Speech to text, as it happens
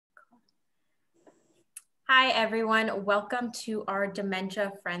Hi, everyone. Welcome to our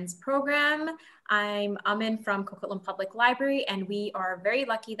Dementia Friends program. I'm Amin from Coquitlam Public Library, and we are very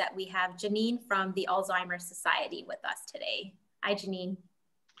lucky that we have Janine from the Alzheimer Society with us today. Hi, Janine.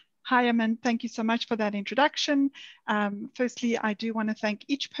 Hi, Amin. Thank you so much for that introduction. Firstly, I do want to thank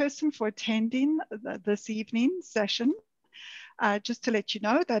each person for attending this evening's session. Just to let you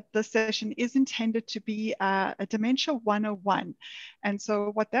know that this session is intended to be a Dementia 101. And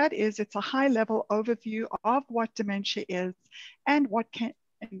so what that is, it's a high-level overview of what dementia is and what can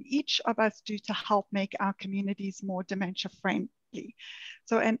each of us do to help make our communities more dementia-friendly.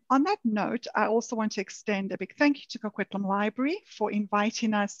 So, and on that note, I also want to extend a big thank you to Coquitlam Library for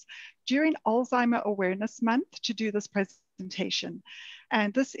inviting us during Alzheimer Awareness Month to do this presentation.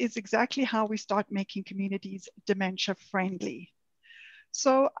 And this is exactly how we start making communities dementia friendly.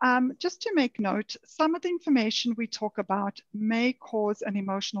 So just to make note, some of the information we talk about may cause an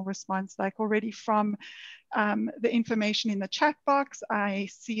emotional response, like already from the information in the chat box. I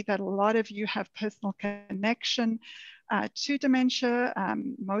see that a lot of you have personal connection to dementia.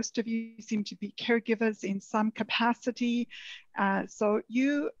 Most of you seem to be caregivers in some capacity. So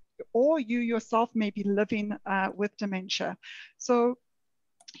you yourself may be living with dementia. So,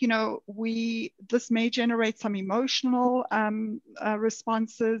 you know, this may generate some emotional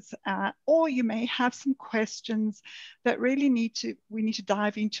responses, or you may have some questions that really we need to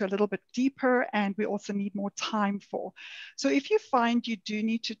dive into a little bit deeper, and we also need more time for. So if you find you do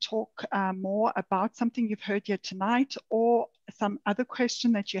need to talk more about something you've heard here tonight, or some other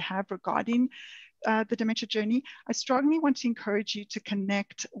question that you have regarding the dementia journey, I strongly want to encourage you to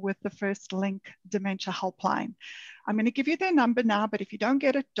connect with the First Link Dementia Helpline. I'm going to give you their number now, but if you don't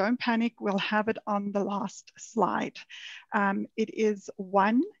get it, don't panic. We'll have it on the last slide. It is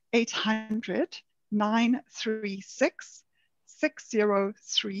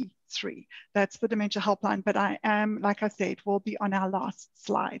 1-800-936-6033. That's the Dementia Helpline, but like I said, will be on our last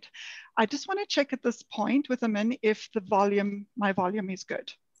slide. I just want to check at this point with Amin if my volume is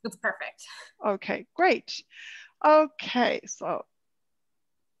good. It's perfect. Okay, great. Okay, so.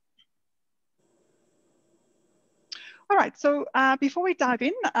 All right, so before we dive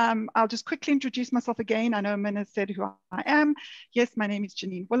in, I'll just quickly introduce myself again. I know Min has said who I am. Yes, my name is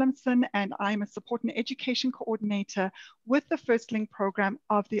Janine Williamson, and I'm a support and education coordinator with the First Link program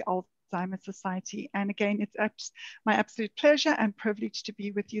of the Alzheimer Society. And again, it's my absolute pleasure and privilege to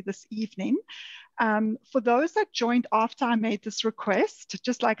be with you this evening. For those that joined after I made this request,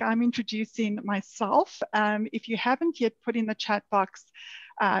 just like I'm introducing myself, if you haven't yet put in the chat box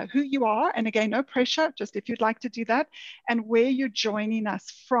who you are, and again, no pressure, just if you'd like to do that, and where you're joining us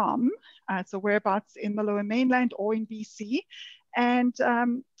from, so whereabouts in the Lower Mainland or in BC, and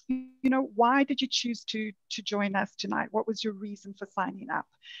you know, why did you choose to join us tonight? What was your reason for signing up?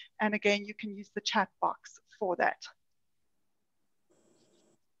 And again, you can use the chat box for that.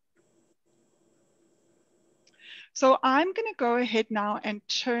 So I'm going to go ahead now and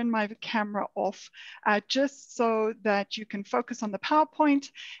turn my camera off just so that you can focus on the PowerPoint,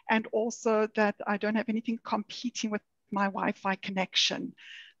 and also that I don't have anything competing with my Wi-Fi connection.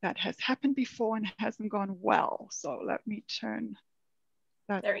 That has happened before and hasn't gone well. So let me turn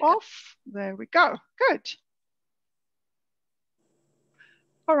that off. There we go. Good.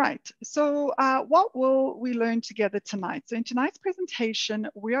 All right, so what will we learn together tonight? So in tonight's presentation,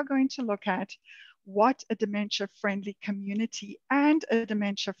 we are going to look at what a dementia-friendly community and a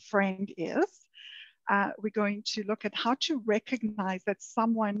dementia friend is. We're going to look at how to recognize that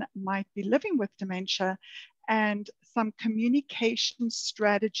someone might be living with dementia and some communication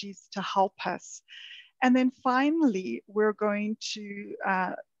strategies to help us. And then finally, we're going to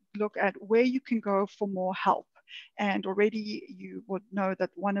look at where you can go for more help. And already you would know that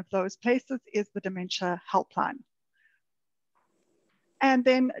one of those places is the Dementia Helpline. And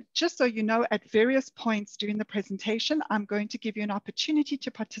then just so you know, at various points during the presentation, I'm going to give you an opportunity to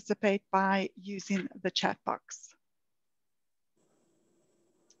participate by using the chat box.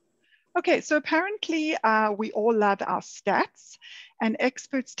 Okay, so apparently we all love our stats, and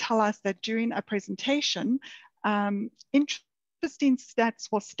experts tell us that during a presentation, interesting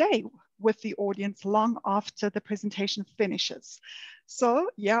stats will stay with the audience long after the presentation finishes. So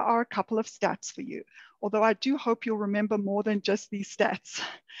here are a couple of stats for you, although I do hope you'll remember more than just these stats.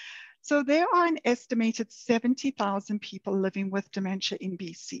 So there are an estimated 70,000 people living with dementia in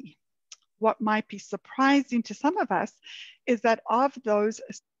BC. What might be surprising to some of us is that of those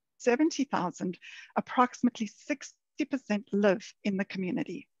 70,000, approximately 60% live in the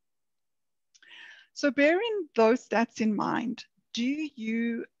community. So bearing those stats in mind, do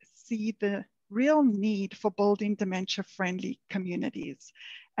you see the real need for building dementia-friendly communities,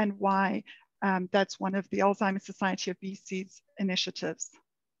 and why That's one of the Alzheimer Society of BC's initiatives.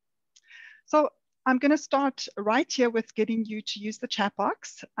 So I'm going to start right here with getting you to use the chat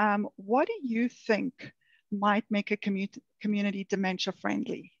box. What do you think might make a community dementia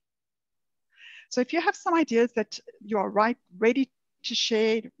friendly? So if you have some ideas that you are ready to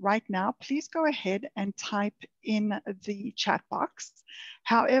share right now, please go ahead and type in the chat box.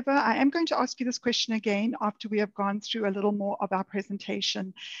 However, I am going to ask you this question again after we have gone through a little more of our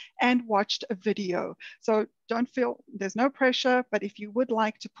presentation and watched a video. So don't feel, there's no pressure, but if you would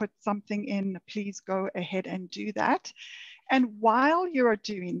like to put something in, please go ahead and do that. And while you are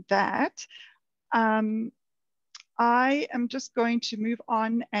doing that, I am just going to move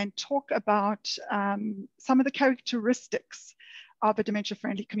on and talk about some of the characteristics of a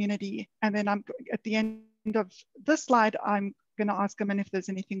dementia-friendly community. And then at the end of this slide, I'm going to ask them if there's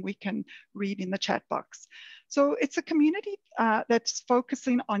anything we can read in the chat box. So it's a community that's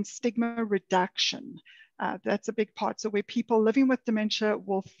focusing on stigma reduction. That's a big part. So where people living with dementia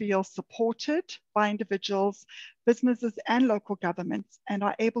will feel supported by individuals, businesses, and local governments, and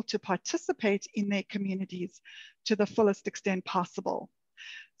are able to participate in their communities to the fullest extent possible.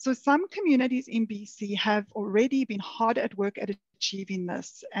 So some communities in BC have already been hard at work at achieving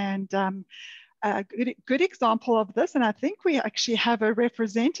this. And a good example of this, and I think we actually have a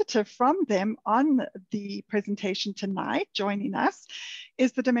representative from them on the presentation tonight joining us,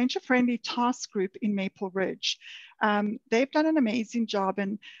 is the Dementia Friendly Task Group in Maple Ridge. They've done an amazing job,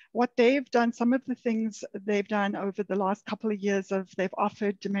 and what they've done, some of the things they've done over the last couple of years they've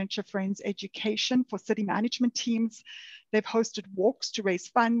offered Dementia Friends education for city management teams. They've hosted walks to raise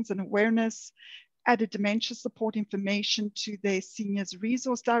funds and awareness, added dementia support information to their seniors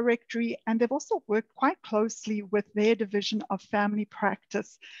resource directory, and they've also worked quite closely with their division of family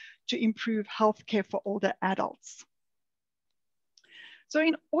practice to improve healthcare for older adults. So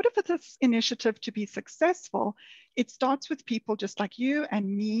in order for this initiative to be successful, it starts with people just like you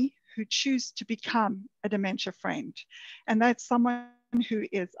and me who choose to become a dementia friend. And that's someone who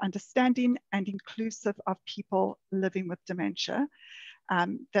is understanding and inclusive of people living with dementia.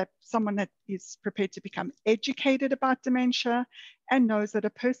 That someone that is prepared to become educated about dementia and knows that a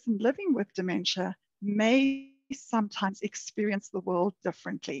person living with dementia may sometimes experience the world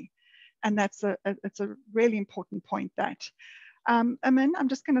differently. And it's a really important point that. Amin, I'm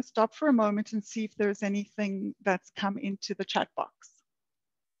just going to stop for a moment and see if there's anything that's come into the chat box.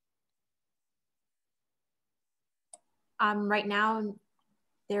 Right now,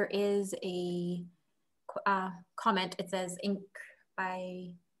 there is a comment. It says, by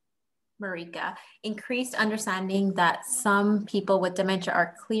Marika, increased understanding that some people with dementia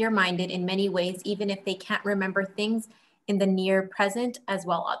are clear-minded in many ways, even if they can't remember things in the near present as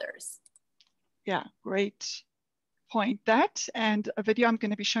well others. Yeah, great point. That and a video I'm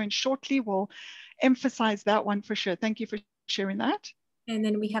going to be showing shortly will emphasize that one for sure. Thank you for sharing that. And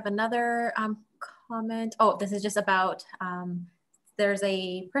then we have another comment. Oh, this is just about, there's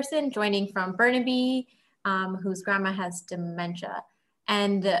a person joining from Burnaby whose grandma has dementia.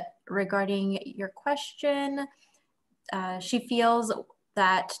 And regarding your question, she feels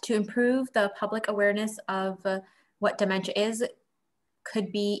that to improve the public awareness of what dementia is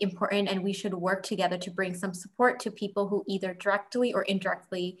could be important, and we should work together to bring some support to people who either directly or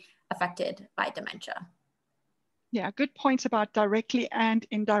indirectly affected by dementia. Yeah, good points about directly and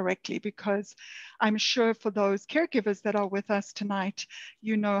indirectly, because I'm sure for those caregivers that are with us tonight,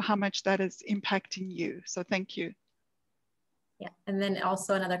 you know how much that is impacting you. So thank you. Yeah, and then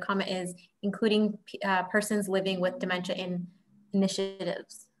also another comment is including persons living with dementia in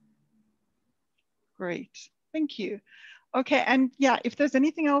initiatives. Great, thank you. Okay, and yeah, if there's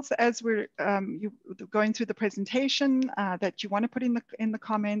anything else as we're going through the presentation that you want to put in the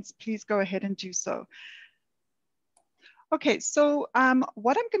comments, please go ahead and do so. Okay, so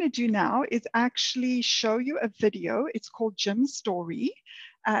what I'm going to do now is actually show you a video. It's called Jim's Story.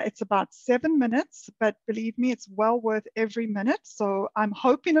 It's about 7 minutes, but believe me, it's well worth every minute. So I'm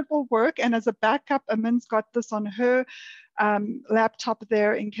hoping it will work. And as a backup, Amin's got this on her laptop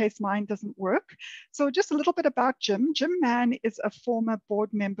there in case mine doesn't work. So just a little bit about Jim. Jim Mann is a former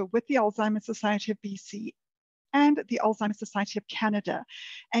board member with the Alzheimer Society of BC and the Alzheimer Society of Canada.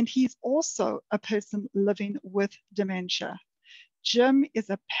 And he's also a person living with dementia. Jim is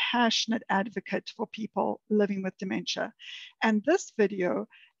a passionate advocate for people living with dementia. And this video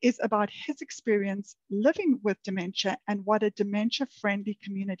is about his experience living with dementia and what a dementia-friendly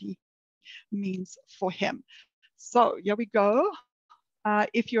community means for him. So here we go.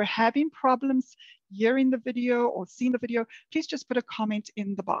 If you're having problems hearing the video or seeing the video, please just put a comment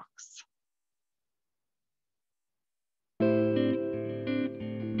in the box.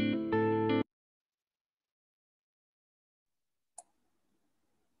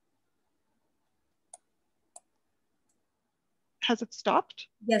 has it stopped?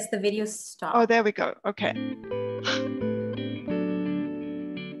 Yes, the video stopped. Oh, there we go. Okay.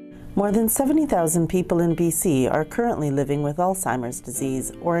 More than 70,000 people in BC are currently living with Alzheimer's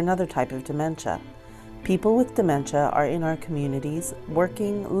disease or another type of dementia. People with dementia are in our communities,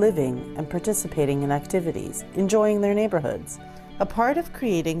 working, living, and participating in activities, enjoying their neighborhoods. A part of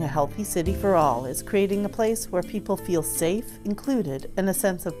creating a healthy city for all is creating a place where people feel safe, included, and a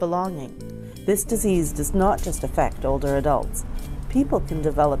sense of belonging. This disease does not just affect older adults. People can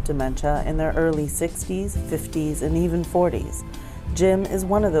develop dementia in their early 60s, 50s, and even 40s. Jim is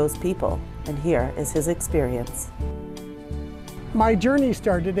one of those people, and here is his experience. My journey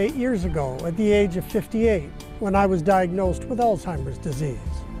started 8 years ago at the age of 58 when I was diagnosed with Alzheimer's disease.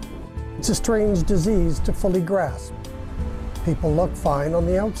 It's a strange disease to fully grasp. People look fine on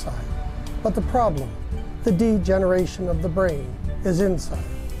the outside, but the problem, the degeneration of the brain, is inside.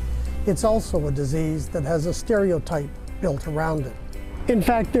 It's also a disease that has a stereotype built around it. In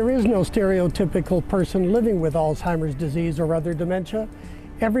fact, there is no stereotypical person living with Alzheimer's disease or other dementia.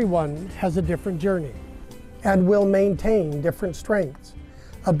 Everyone has a different journey and will maintain different strengths,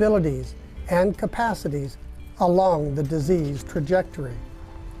 abilities, and capacities along the disease trajectory.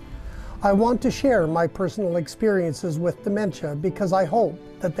 I want to share my personal experiences with dementia because I hope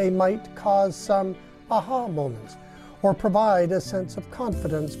that they might cause some aha moments or provide a sense of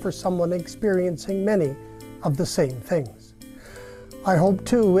confidence for someone experiencing many of the same things. I hope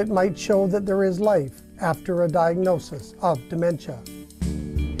too it might show that there is life after a diagnosis of dementia.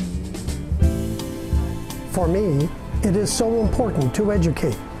 For me, it is so important to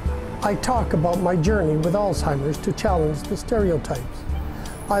educate. I talk about my journey with Alzheimer's to challenge the stereotypes.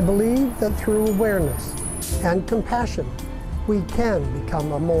 I believe that through awareness and compassion, we can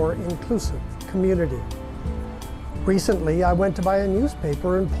become a more inclusive community. Recently, I went to buy a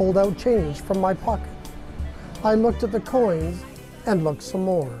newspaper and pulled out change from my pocket. I looked at the coins and looked some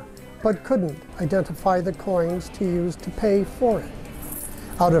more, but couldn't identify the coins to use to pay for it.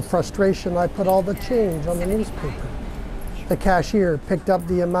 Out of frustration, I put all the change on the newspaper. The cashier picked up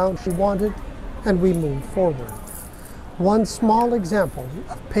the amount she wanted, and we moved forward. One small example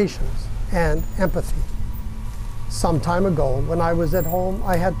of patience and empathy. Some time ago, when I was at home,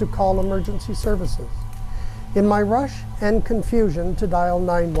 I had to call emergency services. In my rush and confusion to dial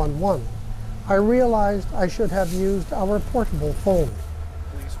 911, I realized I should have used our portable phone.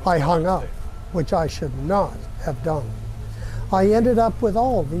 I hung up, which I should not have done. I ended up with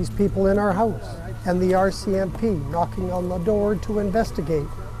all these people in our house and the RCMP knocking on the door to investigate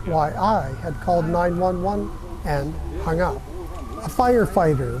why I had called 911 and hung up. A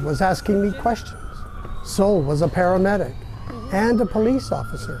firefighter was asking me questions. So was a paramedic and a police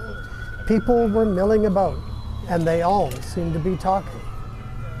officer. People were milling about, and they all seemed to be talking.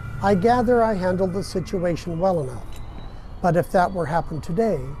 I gather I handled the situation well enough, but if that were happened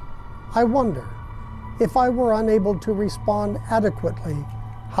today, I wonder, if I were unable to respond adequately,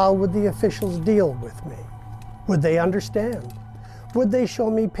 how would the officials deal with me? Would they understand? Would they show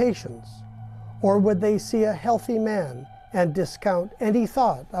me patience? Or would they see a healthy man and discount any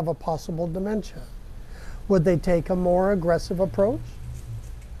thought of a possible dementia? Would they take a more aggressive approach?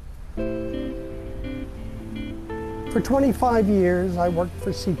 For 25 years, I worked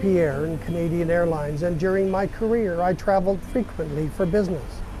for CP Air and Canadian Airlines, and during my career, I traveled frequently for business.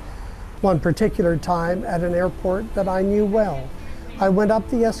 One particular time at an airport that I knew well, I went up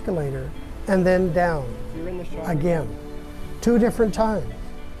the escalator and then down again. 2 different times.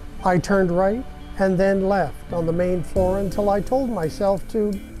 I turned right and then left on the main floor until I told myself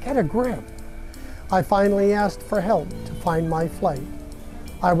to get a grip. I finally asked for help to find my flight.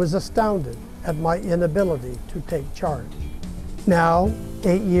 I was astounded at my inability to take charge. Now,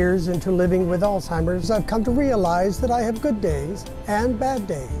 8 years into living with Alzheimer's, I've come to realize that I have good days and bad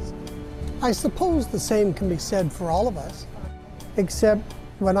days. I suppose the same can be said for all of us, except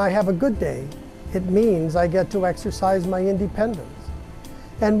when I have a good day, it means I get to exercise my independence.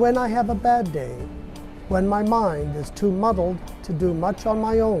 And when I have a bad day, when my mind is too muddled to do much on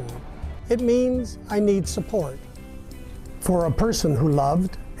my own, it means I need support. For a person who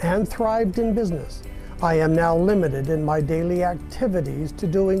loved and thrived in business, I am now limited in my daily activities to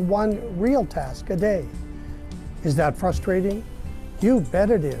doing 1 real task a day. Is that frustrating? You bet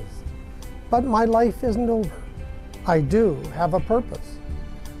it is. But my life isn't over. I do have a purpose,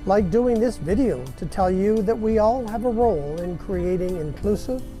 like doing this video to tell you that we all have a role in creating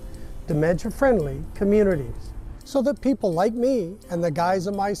inclusive, dementia-friendly communities, so that people like me and the guys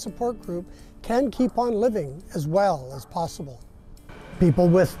in my support group can keep on living as well as possible. People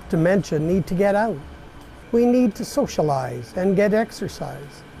with dementia need to get out. We need to socialize and get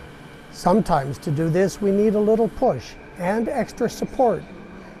exercise. Sometimes to do this, we need a little push and extra support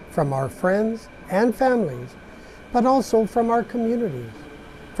from our friends and families, but also from our communities,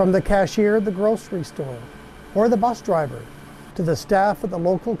 from the cashier at the grocery store or the bus driver to the staff at the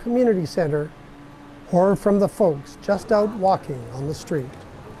local community center, or from the folks just out walking on the street.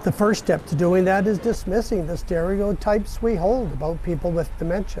 The first step to doing that is dismissing the stereotypes we hold about people with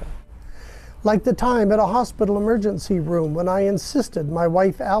dementia. Like the time at a hospital emergency room when I insisted my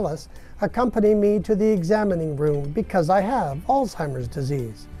wife Alice accompany me to the examining room because I have Alzheimer's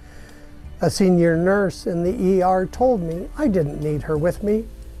disease. A senior nurse in the ER told me I didn't need her with me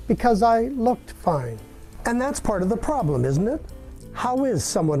because I looked fine. And that's part of the problem, isn't it? How is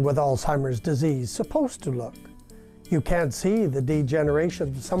someone with Alzheimer's disease supposed to look? You can't see the degeneration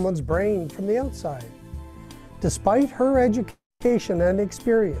of someone's brain from the outside. Despite her education and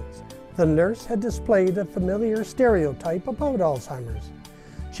experience, the nurse had displayed a familiar stereotype about Alzheimer's.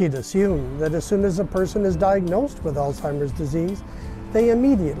 She'd assumed that as soon as a person is diagnosed with Alzheimer's disease, they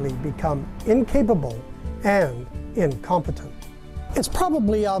immediately become incapable and incompetent. It's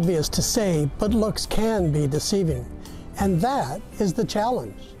probably obvious to say, but looks can be deceiving. And that is the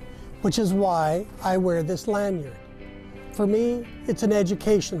challenge, which is why I wear this lanyard. For me, it's an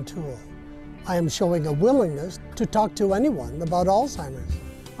education tool. I am showing a willingness to talk to anyone about Alzheimer's.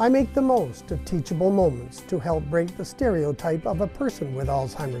 I make the most of teachable moments to help break the stereotype of a person with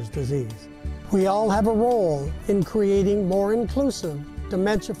Alzheimer's disease. We all have a role in creating more inclusive,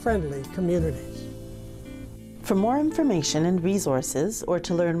 dementia-friendly communities. For more information and resources, or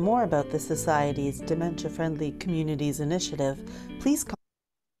to learn more about the Society's Dementia Friendly Communities Initiative, please call.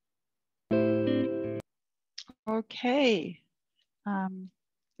 Okay.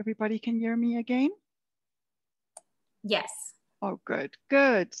 Everybody can hear me again? Yes. Oh, good,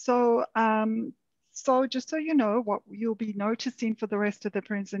 good. So just so you know, what you'll be noticing for the rest of the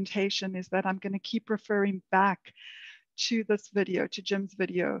presentation is that I'm going to keep referring back to this video, to Jim's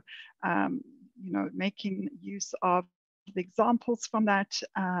video, making use of the examples from that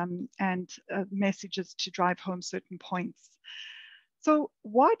and messages to drive home certain points. So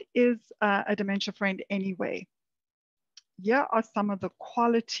what is a dementia friend anyway? Here are some of the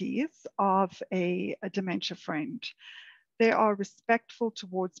qualities of a dementia friend. They are respectful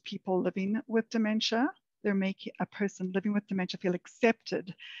towards people living with dementia. They make a person living with dementia feel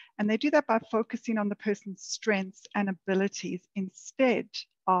accepted. And they do that by focusing on the person's strengths and abilities instead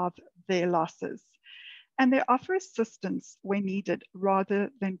of their losses. And they offer assistance when needed rather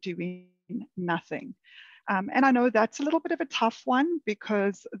than doing nothing. And I know that's a little bit of a tough one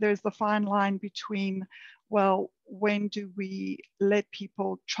because there's the fine line between, well, when do we let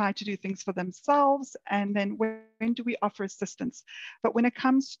people try to do things for themselves? And then when do we offer assistance? But when it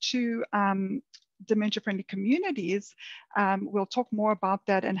comes to dementia-friendly communities, we'll talk more about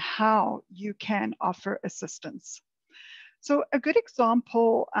that and how you can offer assistance. So a good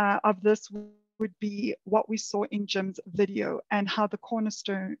example of this would be what we saw in Jim's video and how the corner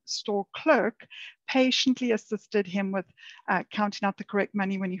store clerk patiently assisted him with counting out the correct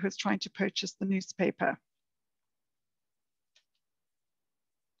money when he was trying to purchase the newspaper.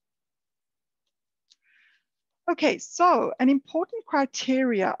 Okay, so an important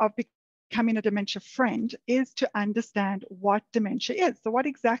criteria of becoming a dementia friend is to understand what dementia is. So what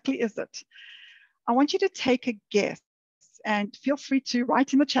exactly is it? I want you to take a guess and feel free to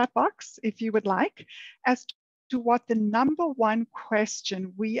write in the chat box if you would like as to what the #1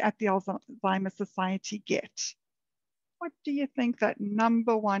 question we at the Alzheimer Society get. What do you think that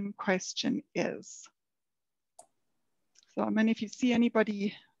 #1 question is? So I mean, if you see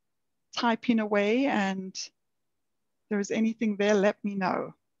anybody typing away and there's anything there, let me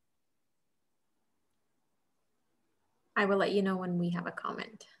know. I will let you know when we have a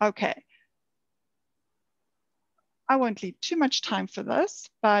comment. Okay. I won't leave too much time for this,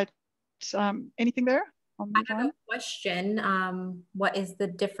 but anything there? I have a question. What is the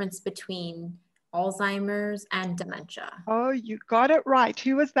difference between Alzheimer's and dementia? Oh, you got it right.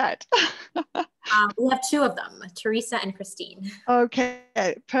 Who was that? We have 2 of them, Teresa and Christine. Okay,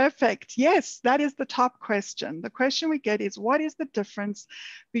 perfect. Yes, that is the top question. The question we get is, what is the difference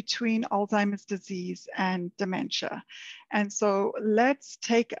between Alzheimer's disease and dementia? And so let's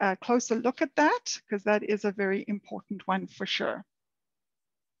take a closer look at that, because that is a very important one for sure.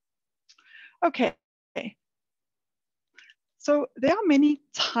 Okay, so there are many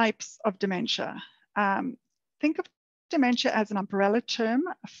types of dementia. Think of dementia as an umbrella term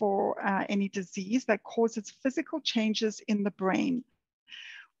for any disease that causes physical changes in the brain,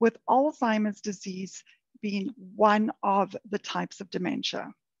 with Alzheimer's disease being one of the types of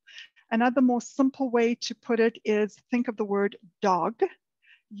dementia. Another more simple way to put it is think of the word dog.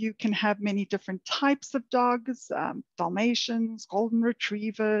 You can have many different types of dogs, Dalmatians, golden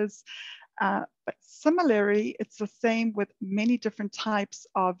retrievers, but similarly, it's the same with many different types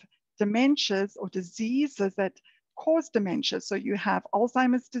of dementias or diseases that cause dementia. So you have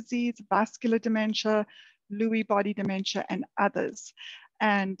Alzheimer's disease, vascular dementia, Lewy body dementia, and others.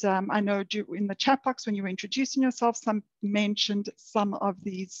 And I know in the chat box when you were introducing yourself, some mentioned some of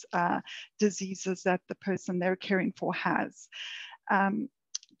these diseases that the person they're caring for has.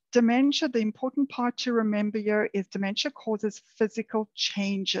 Dementia, the important part to remember here is dementia causes physical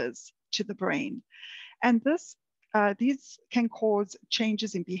changes to the brain. And these can cause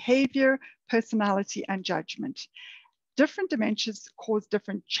changes in behavior, personality, and judgment. Different dementias cause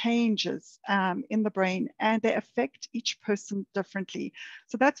different changes in the brain, and they affect each person differently.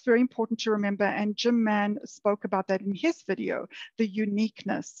 So that's very important to remember. And Jim Mann spoke about that in his video, the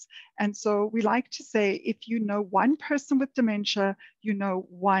uniqueness. And so we like to say, if you know one person with dementia, you know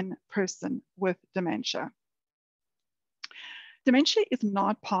one person with dementia. Dementia is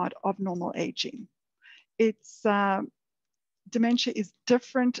not part of normal aging. Dementia is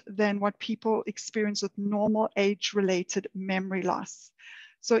different than what people experience with normal age-related memory loss.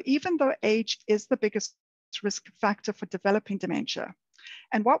 So even though age is the biggest risk factor for developing dementia,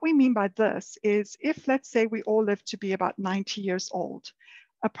 and what we mean by this is if, let's say, we all live to be about 90 years old,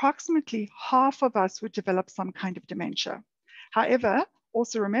 approximately half of us would develop some kind of dementia. However,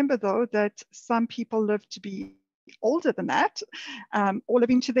 also remember though that some people live to be older than that, or live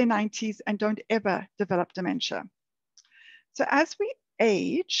into their 90s and don't ever develop dementia. So as we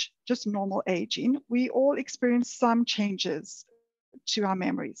age, just normal aging, we all experience some changes to our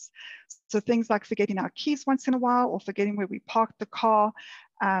memories. So things like forgetting our keys once in a while, or forgetting where we parked the car,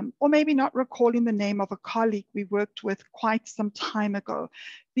 or maybe not recalling the name of a colleague we worked with quite some time ago.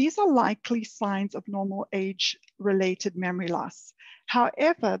 These are likely signs of normal age-related memory loss.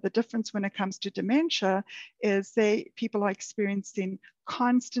 However, the difference when it comes to dementia is people are experiencing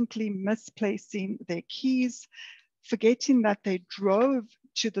constantly misplacing their keys, forgetting that they drove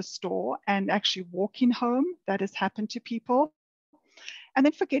to the store and actually walking home. That has happened to people. And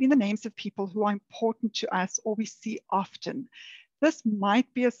then forgetting the names of people who are important to us or we see often. This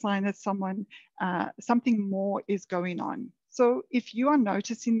might be a sign that something more is going on. So if you are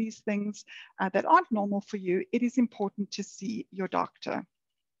noticing these things that aren't normal for you, it is important to see your doctor.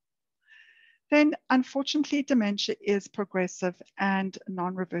 Then unfortunately, dementia is progressive and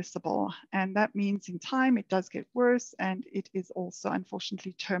non-reversible. And that means in time, it does get worse, and it is also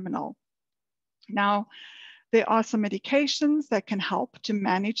unfortunately terminal. Now, there are some medications that can help to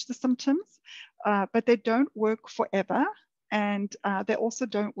manage the symptoms, but they don't work forever, and they also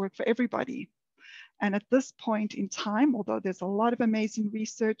don't work for everybody. And at this point in time, although there's a lot of amazing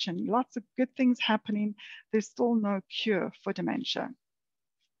research and lots of good things happening, there's still no cure for dementia.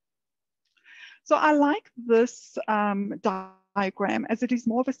 So I like this diagram as it is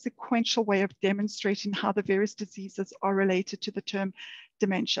more of a sequential way of demonstrating how the various diseases are related to the term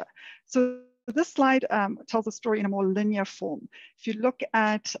dementia. So this slide tells a story in a more linear form. If you look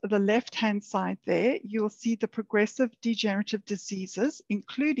at the left-hand side there, you'll see the progressive degenerative diseases,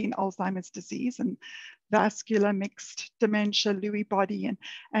 including Alzheimer's disease and vascular mixed dementia, Lewy body,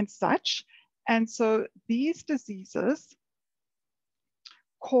 and such. And so these diseases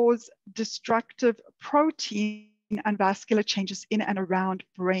cause destructive protein and vascular changes in and around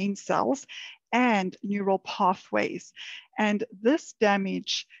brain cells and neural pathways. And this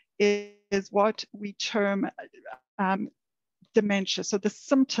damage is what we term dementia. So the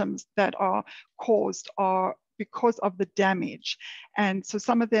symptoms that are caused are because of the damage. And so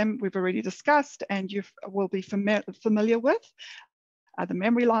some of them we've already discussed and you will be familiar with. The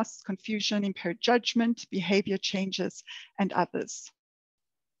memory loss, confusion, impaired judgment, behavior changes, and others.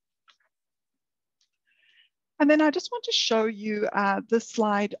 And then I just want to show you this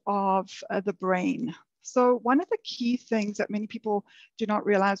slide of the brain. So one of the key things that many people do not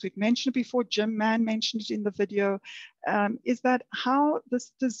realize, we've mentioned it before, Jim Mann mentioned it in the video, is that how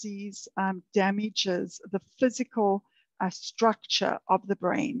this disease damages the physical structure of the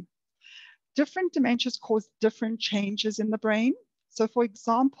brain. Different dementias cause different changes in the brain. So for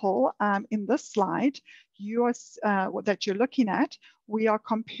example, in this slide, that you're looking at, we are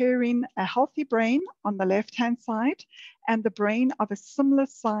comparing a healthy brain on the left-hand side and the brain of a similar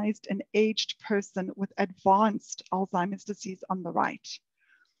sized and aged person with advanced Alzheimer's disease on the right.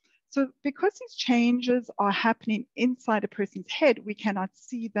 So because these changes are happening inside a person's head, we cannot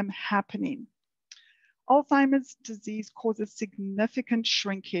see them happening. Alzheimer's disease causes significant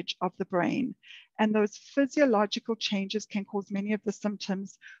shrinkage of the brain. And those physiological changes can cause many of the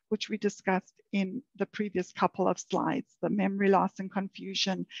symptoms which we discussed in the previous couple of slides, the memory loss and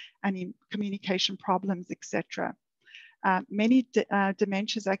confusion and in communication problems, etc. Many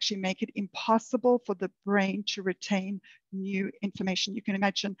dementias actually make it impossible for the brain to retain new information. You can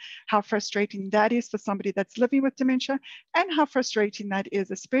imagine how frustrating that is for somebody that's living with dementia, and how frustrating that is,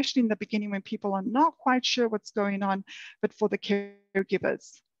 especially in the beginning when people are not quite sure what's going on, but for the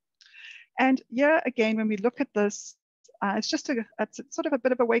caregivers. And yeah, again, when we look at this, it's sort of a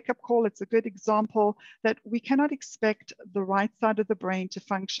bit of a wake-up call. It's a good example that we cannot expect the right side of the brain to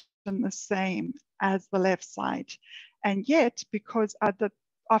function the same as the left side. And yet, because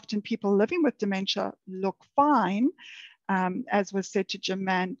often people living with dementia look fine, as was said to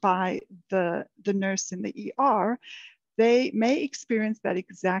Jaman by the nurse in the ER, they may experience that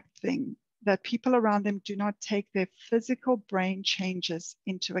exact thing, that people around them do not take their physical brain changes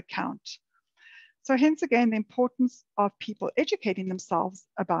into account. So hence again, the importance of people educating themselves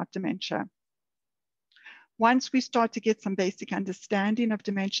about dementia. Once we start to get some basic understanding of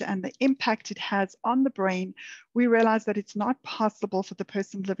dementia and the impact it has on the brain, we realize that it's not possible for the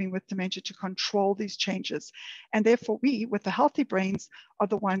person living with dementia to control these changes. And therefore we, with the healthy brains, are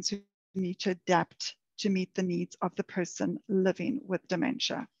the ones who need to adapt to meet the needs of the person living with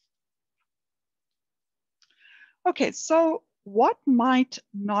dementia. Okay, so what might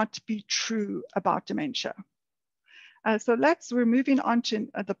not be true about dementia? We're moving on to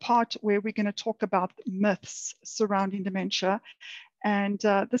the part where we're going to talk about myths surrounding dementia. And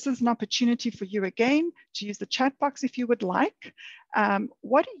this is an opportunity for you again to use the chat box if you would like.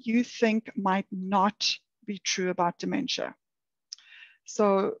 What do you think might not be true about dementia?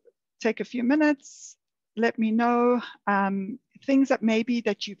 So take a few minutes, let me know things that maybe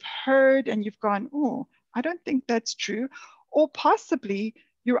that you've heard and you've gone, oh, I don't think that's true, or possibly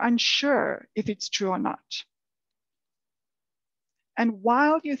you're unsure if it's true or not. And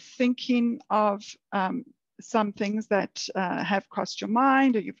while you're thinking of some things that have crossed your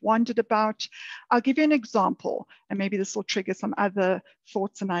mind or you've wondered about, I'll give you an example, and maybe this will trigger some other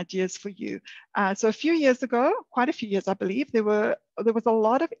thoughts and ideas for you. So a few years ago, quite a few years, I believe, there was a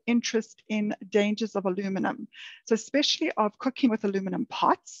lot of interest in dangers of aluminum. So especially of cooking with aluminum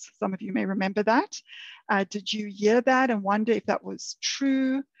pots. Some of you may remember that. Did you hear that and wonder if that was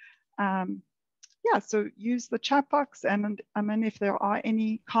true? Yeah, so use the chat box, and if there are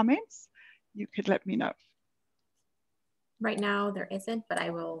any comments, you could let me know. Right now there isn't, but I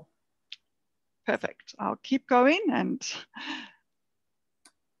will. Perfect. I'll keep going. And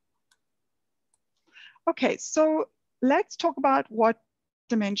okay, so let's talk about what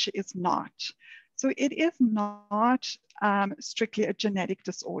dementia is not. So it is not strictly a genetic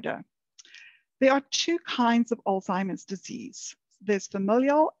disorder. There are two kinds of Alzheimer's disease. There's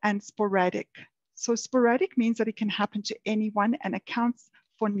familial and sporadic. So sporadic means that it can happen to anyone and accounts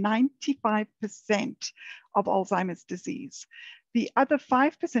for 95% of Alzheimer's disease. The other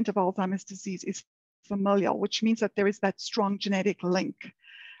 5% of Alzheimer's disease is familial, which means that there is that strong genetic link.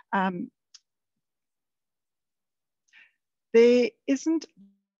 There isn't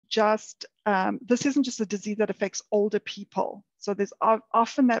just, this isn't just a disease that affects older people. So there's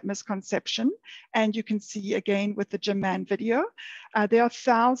often that misconception, and you can see again with the Jaman video, there are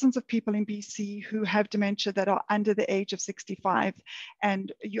thousands of people in BC who have dementia that are under the age of 65,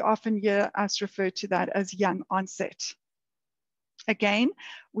 and you often hear us refer to that as young onset. Again,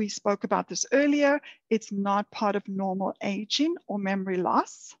 we spoke about this earlier, it's not part of normal aging or memory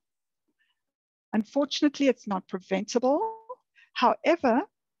loss. Unfortunately, it's not preventable. However,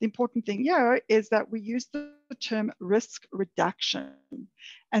 the important thing here is that we use the term risk reduction.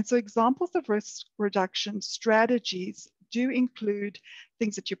 And so examples of risk reduction strategies do include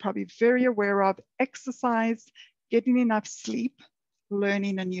things that you're probably very aware of: exercise, getting enough sleep,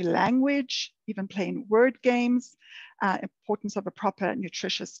 learning a new language, even playing word games, importance of a proper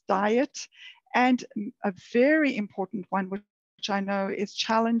nutritious diet, and a very important one, which I know is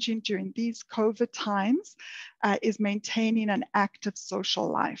challenging during these COVID times, is maintaining an active social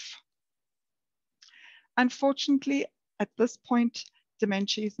life. Unfortunately, at this point,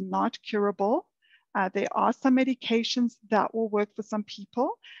 dementia is not curable. There are some medications that will work for some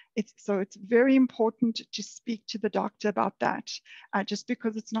people. So it's very important to speak to the doctor about that. Just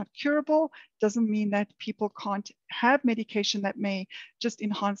because it's not curable doesn't mean that people can't have medication that may just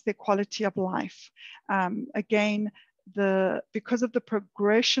enhance their quality of life. Again, because of the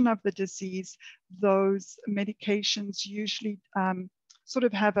progression of the disease, those medications usually sort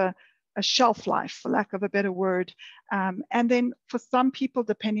of have a shelf life, for lack of a better word. And then for some people,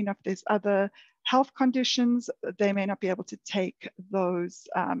 depending if there's other health conditions, they may not be able to take those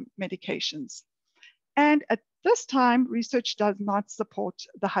medications. And at this time, research does not support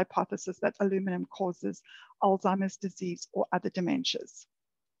the hypothesis that aluminum causes Alzheimer's disease or other dementias.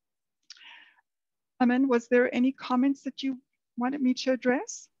 Amin, was there any comments that you wanted me to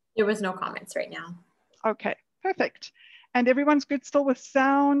address? There was no comments right now. Okay, perfect. And everyone's good still with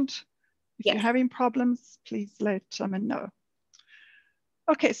sound? If Yes. you're having problems, please let Amin know.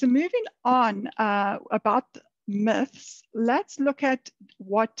 Okay, so moving on about myths, let's look at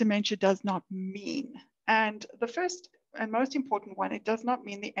what dementia does not mean. And the first and most important one, it does not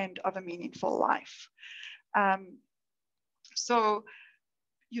mean the end of a meaningful life. So,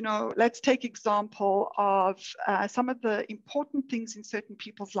 you know, let's take example of some of the important things in certain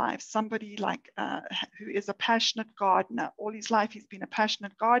people's lives. Somebody like who is a passionate gardener. All his life, he's been a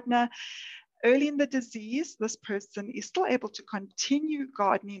passionate gardener. Early in the disease, this person is still able to continue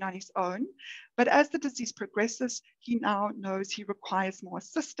gardening on his own, but as the disease progresses, he now knows he requires more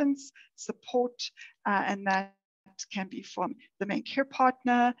assistance, support, and that can be from the main care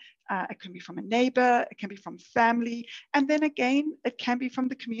partner, it can be from a neighbor, it can be from family, and then again, it can be from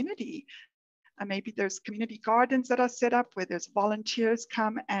the community. Maybe there's community gardens that are set up where there's volunteers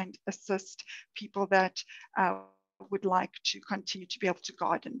come and assist people that would like to continue to be able to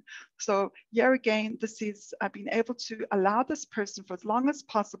garden. So here again, this is being able to allow this person for as long as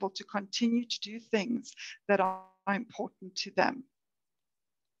possible to continue to do things that are important to them.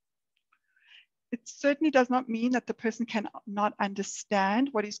 It certainly does not mean that the person cannot understand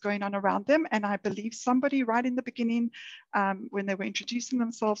what is going on around them. And I believe somebody right in the beginning, when they were introducing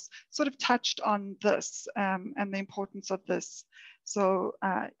themselves, sort of touched on this and the importance of this. So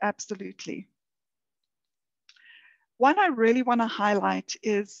absolutely. One I really want to highlight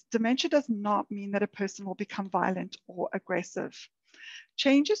is dementia does not mean that a person will become violent or aggressive.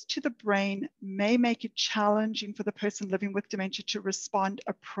 Changes to the brain may make it challenging for the person living with dementia to respond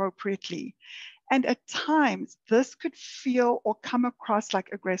appropriately. And at times, this could feel or come across like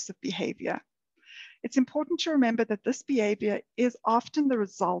aggressive behavior. It's important to remember that this behavior is often the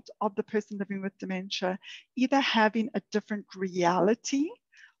result of the person living with dementia either having a different reality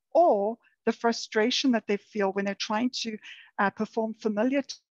or the frustration that they feel when they're trying to perform familiar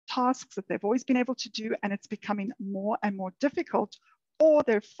tasks that they've always been able to do, and it's becoming more and more difficult, or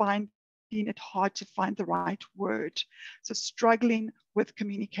they're finding it hard to find the right word. So struggling with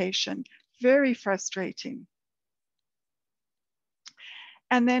communication, very frustrating.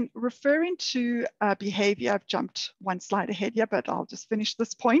 And then referring to behavior, I've jumped one slide ahead here, but I'll just finish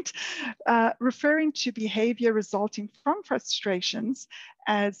this point. Referring to behavior resulting from frustrations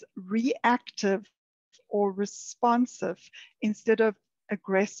as reactive or responsive instead of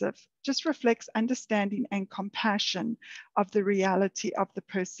aggressive just reflects understanding and compassion of the reality of the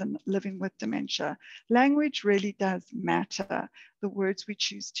person living with dementia. Language really does matter, the words we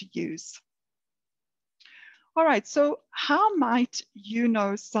choose to use. All right, so how might you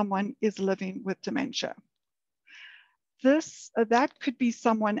know someone is living with dementia? That could be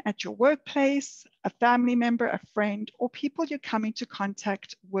someone at your workplace, a family member, a friend, or people you're coming to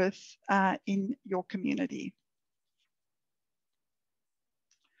contact with in your community.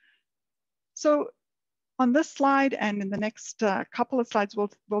 So on this slide and in the next couple of slides,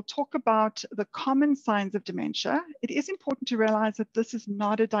 we'll talk about the common signs of dementia. It is important to realize that this is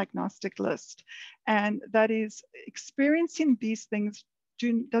not a diagnostic list, and that is experiencing these things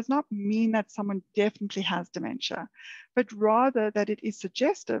does not mean that someone definitely has dementia, but rather that it is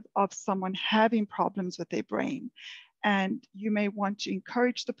suggestive of someone having problems with their brain. And you may want to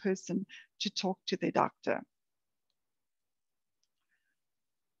encourage the person to talk to their doctor.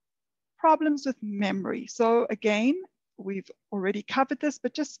 Problems with memory. So again, we've already covered this,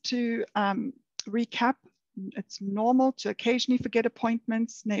 but just to recap, it's normal to occasionally forget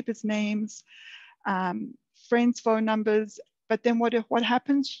appointments, neighbors' names, friends' phone numbers, but then what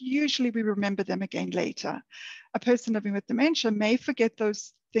happens? Usually we remember them again later. A person living with dementia may forget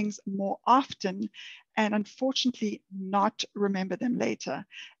those things more often and unfortunately not remember them later,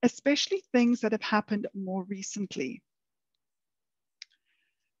 especially things that have happened more recently.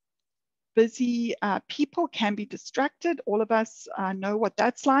 Busy people can be distracted. All of us know what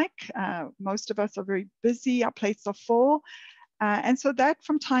that's like. Most of us are very busy, our plates are full. And so that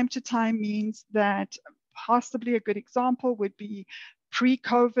from time to time means that possibly a good example would be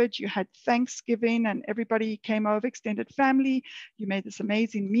pre-COVID, you had Thanksgiving and everybody came over, extended family. You made this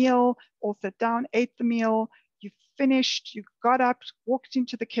amazing meal, all sat down, ate the meal. You finished, you got up, walked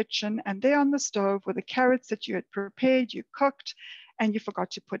into the kitchen, and there on the stove were the carrots that you had prepared, you cooked, and you forgot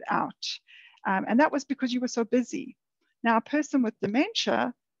to put out. And that was because you were so busy. Now, a person with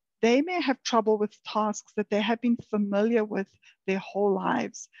dementia, they may have trouble with tasks that they have been familiar with their whole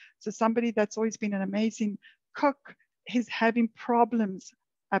lives. So somebody that's always been an amazing cook is having problems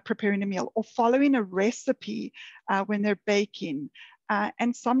preparing a meal or following a recipe when they're baking.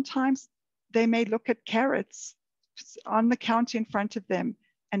 And sometimes they may look at carrots on the counter in front of them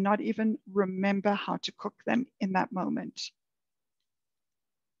and not even remember how to cook them in that moment.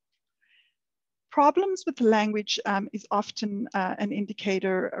 Problems with language is often an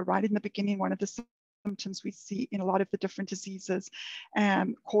indicator right in the beginning, one of the symptoms we see in a lot of the different diseases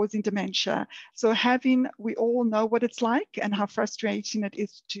causing dementia. So we all know what it's like and how frustrating it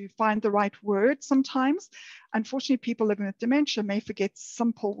is to find the right words sometimes. Unfortunately, people living with dementia may forget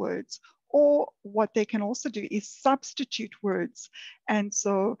simple words, or what they can also do is substitute words. And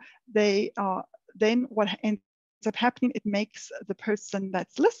so they are, then what ends up happening, it makes the person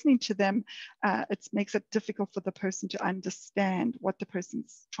that's listening to them, it makes it difficult for the person to understand what the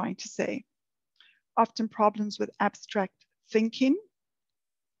person's trying to say. Often problems with abstract thinking.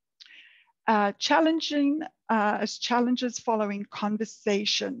 Challenges following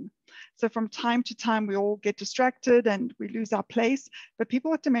conversation. So from time to time, we all get distracted and we lose our place, but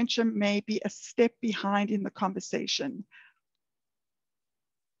people with dementia may be a step behind in the conversation.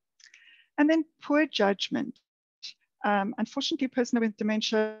 And then poor judgment. Unfortunately, a person with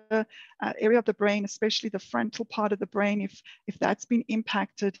dementia, area of the brain, especially the frontal part of the brain, if that's been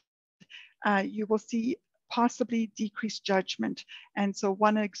impacted, you will see possibly decreased judgment. And so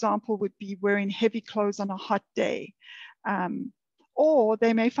one example would be wearing heavy clothes on a hot day. Or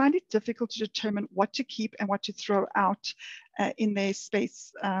they may find it difficult to determine what to keep and what to throw out in their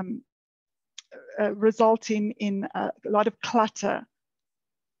space, resulting in a lot of clutter.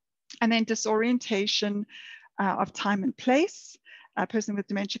 And then disorientation of time and place. A person with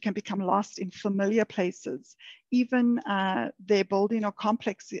dementia can become lost in familiar places, even their building or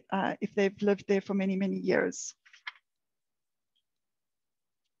complex if they've lived there for many, many years.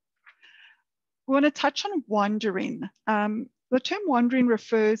 We want to touch on wandering. The term wandering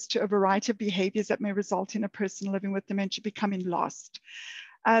refers to a variety of behaviors that may result in a person living with dementia becoming lost.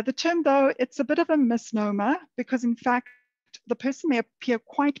 The term, though, it's a bit of a misnomer because, in fact, the person may appear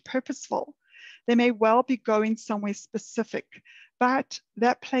quite purposeful. They may well be going somewhere specific, but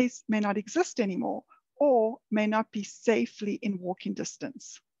that place may not exist anymore or may not be safely in walking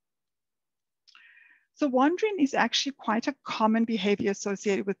distance. So wandering is actually quite a common behavior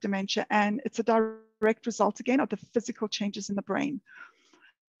associated with dementia, and it's a direct result, again, of the physical changes in the brain.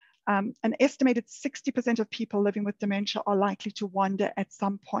 An estimated 60% of people living with dementia are likely to wander at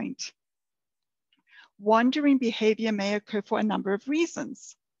some point. Wandering behavior may occur for a number of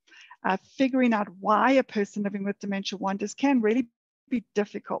reasons. Figuring out why a person living with dementia wanders can really be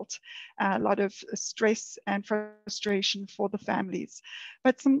difficult. A lot of stress and frustration for the families.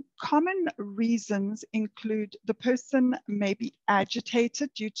 But some common reasons include the person may be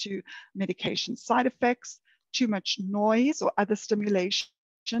agitated due to medication side effects, too much noise or other stimulation.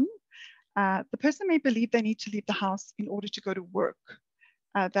 The person may believe they need to leave the house in order to go to work.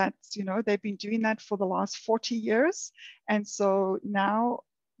 That's, they've been doing that for the last 40 years. And so now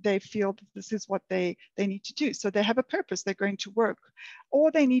they feel that this is what they need to do. So they have a purpose, they're going to work,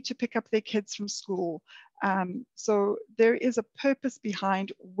 or they need to pick up their kids from school. So there is a purpose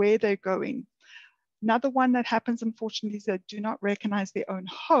behind where they're going. Another one that happens, unfortunately, is they do not recognize their own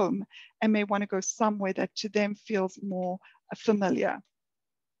home and may want to go somewhere that to them feels more familiar.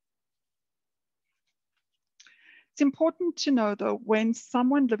 It's important to know, though, when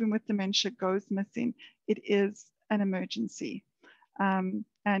someone living with dementia goes missing, it is an emergency. And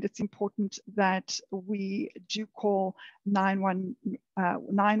it's important that we do call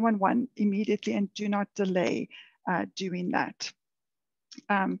 911 immediately and do not delay doing that.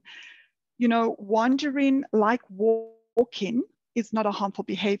 Wandering, like walking, is not a harmful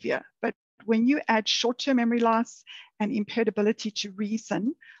behavior, but when you add short-term memory loss and impaired ability to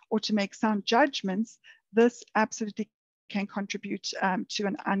reason or to make sound judgments, this absolutely can contribute to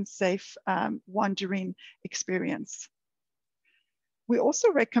an unsafe wandering experience. We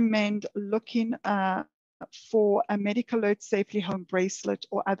also recommend looking for a medical alert safely home bracelet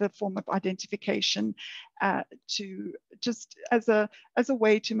or other form of identification to just as a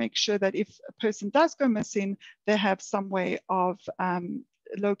way to make sure that if a person does go missing, they have some way of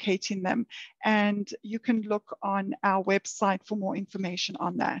locating them. And you can look on our website for more information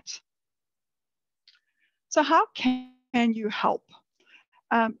on that. So how can you help?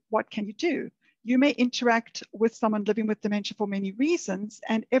 What can you do? You may interact with someone living with dementia for many reasons,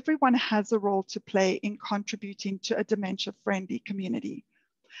 and everyone has a role to play in contributing to a dementia-friendly community.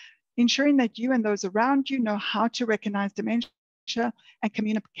 Ensuring that you and those around you know how to recognize dementia and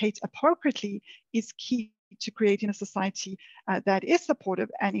communicate appropriately is key to creating a society that is supportive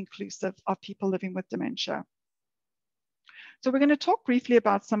and inclusive of people living with dementia. So we're going to talk briefly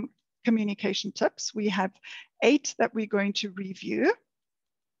about some communication tips. We have 8 that we're going to review.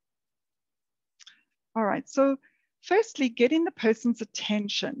 All right, so firstly, getting the person's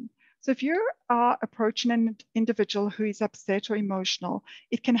attention. So if you are approaching an individual who is upset or emotional,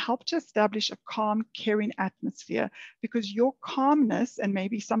 it can help to establish a calm, caring atmosphere, because your calmness, and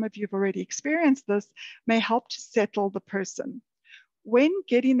maybe some of you have already experienced this, may help to settle the person. When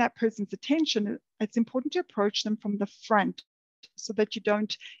getting that person's attention, it's important to approach them from the front so that you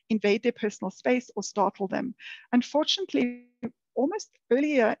don't invade their personal space or startle them. Unfortunately, almost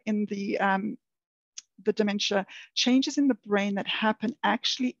earlier in the dementia, changes in the brain that happen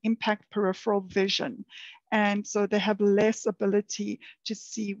actually impact peripheral vision. And so they have less ability to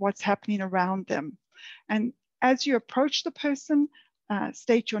see what's happening around them. And as you approach the person,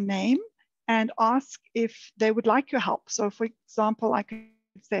 state your name and ask if they would like your help. So for example, I could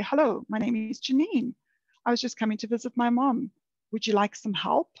say, hello, my name is Janine. I was just coming to visit my mom. Would you like some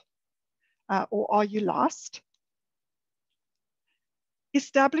help? Or are you lost?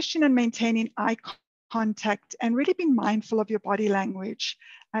 Establishing and maintaining eye contact and really being mindful of your body language.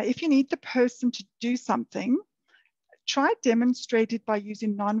 If you need the person to do something, try demonstrate it by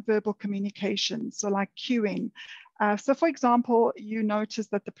using nonverbal communication, so like cueing. So for example, you notice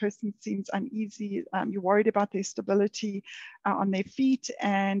that the person seems uneasy, you're worried about their stability on their feet,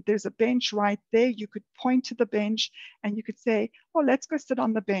 and there's a bench right there. You could point to the bench and you could say, oh, let's go sit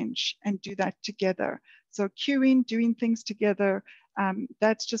on the bench and do that together. So cueing, doing things together,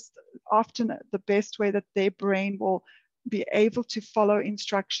 that's just often the best way that their brain will be able to follow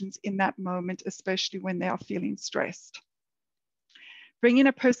instructions in that moment, especially when they are feeling stressed. Bringing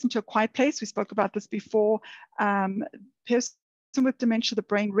a person to a quiet place, we spoke about this before. Person with dementia, the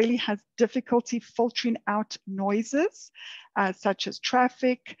brain really has difficulty filtering out noises, such as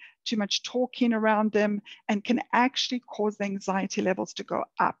traffic, too much talking around them, and can actually cause the anxiety levels to go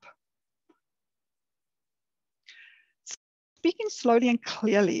up. Speaking slowly and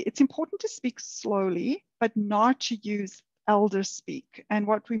clearly, it's important to speak slowly, but not to use elder speak. And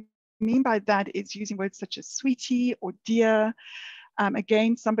what we mean by that is using words such as sweetie or dear.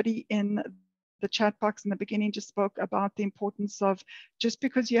 Again, somebody in the chat box in the beginning just spoke about the importance of, just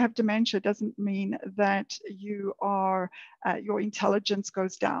because you have dementia doesn't mean that you are, your intelligence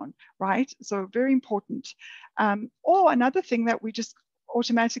goes down, right? So very important. Or another thing that we just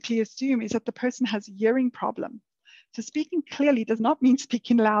automatically assume is that the person has a hearing problem. So speaking clearly does not mean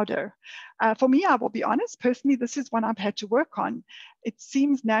speaking louder. For me, I will be honest, personally, this is one I've had to work on. It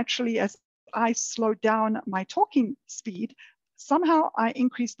seems naturally as I slow down my talking speed, somehow I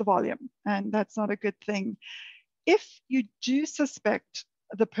increase the volume, and that's not a good thing. If you do suspect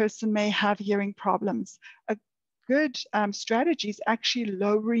the person may have hearing problems, a good strategy is actually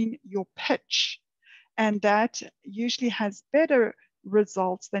lowering your pitch, and that usually has better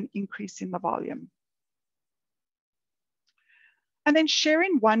results than increasing the volume. And then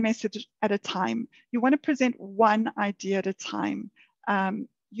sharing one message at a time. You want to present one idea at a time.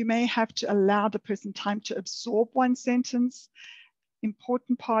 You may have to allow the person time to absorb one sentence.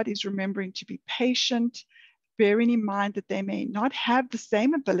 Important part is remembering to be patient, bearing in mind that they may not have the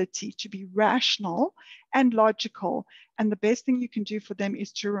same ability to be rational and logical. And the best thing you can do for them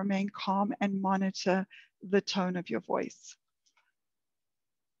is to remain calm and monitor the tone of your voice.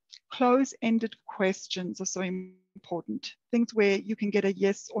 Close-ended questions are so important, things where you can get a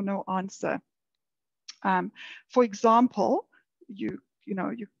yes or no answer. For example, you're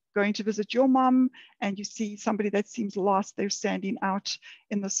going to visit your mom and you see somebody that seems lost. They're standing out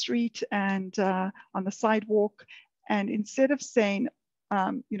in the street and on the sidewalk. And instead of saying,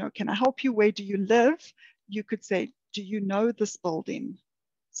 can I help you? Where do you live? You could say, do you know this building?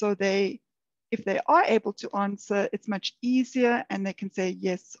 So if they are able to answer, it's much easier and they can say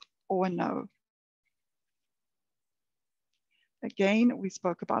yes or no. Again, we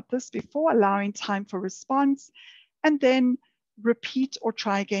spoke about this before, allowing time for response, and then repeat or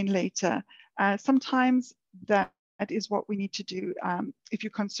try again later. Sometimes that is what we need to do. If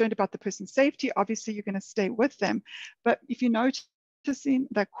you're concerned about the person's safety, obviously you're going to stay with them. But if you're noticing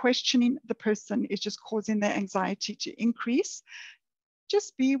that questioning the person is just causing their anxiety to increase,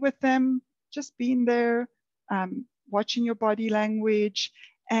 just be with them, just being there, watching your body language,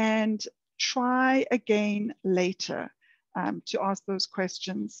 and try again later to ask those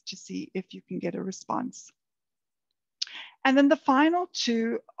questions to see if you can get a response. And then the final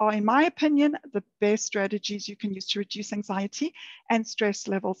two are, in my opinion, the best strategies you can use to reduce anxiety and stress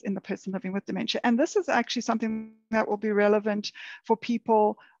levels in the person living with dementia. And this is actually something that will be relevant for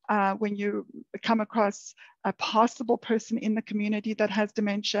people when you come across a possible person in the community that has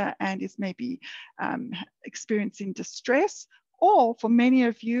dementia and is maybe experiencing distress, or for many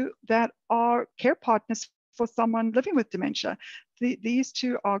of you that are care partners for someone living with dementia. These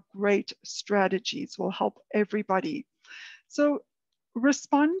two are great strategies, will help everybody. So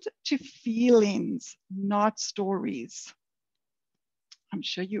respond to feelings, not stories. I'm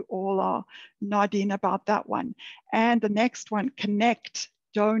sure you all are nodding about that one. And the next one, connect,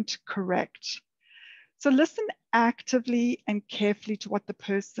 don't correct. So listen actively and carefully to what the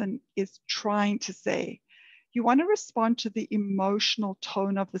person is trying to say. You want to respond to the emotional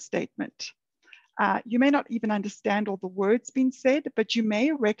tone of the statement. You may not even understand all the words being said, but you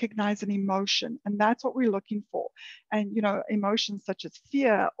may recognize an emotion, and that's what we're looking for. And, you know, emotions such as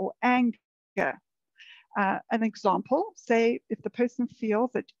fear or anger. An example, say if the person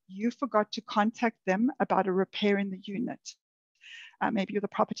feels that you forgot to contact them about a repair in the unit. Maybe you're the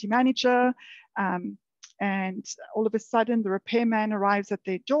property manager, and all of a sudden the repairman arrives at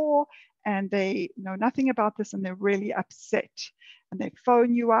their door and they know nothing about this and they're really upset and they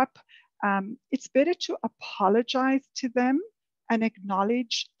phone you up. It's better to apologize to them and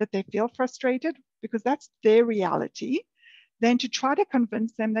acknowledge that they feel frustrated, because that's their reality, than to try to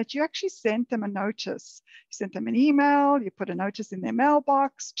convince them that you actually sent them a notice. You sent them an email, you put a notice in their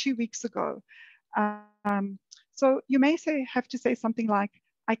mailbox 2 weeks ago. So you may have to say something like,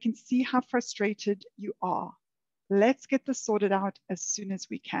 I can see how frustrated you are. Let's get this sorted out as soon as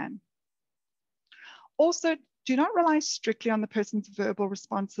we can. Also, do not rely strictly on the person's verbal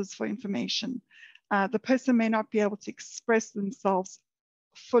responses for information. The person may not be able to express themselves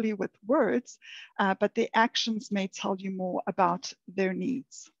fully with words, but their actions may tell you more about their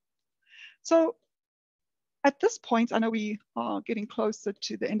needs. So at this point, I know we are getting closer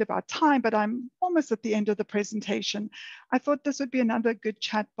to the end of our time, but I'm almost at the end of the presentation. I thought this would be another good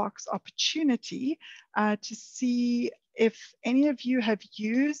chat box opportunity to see if any of you have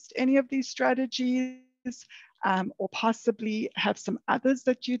used any of these strategies, or possibly have some others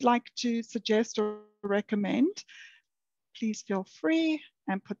that you'd like to suggest or recommend. Please feel free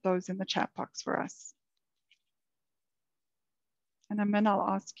and put those in the chat box for us. And Amin, I'll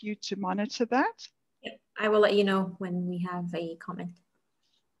ask you to monitor that. Yep. I will let you know when we have a comment.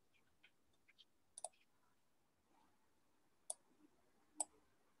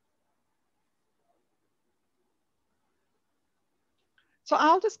 So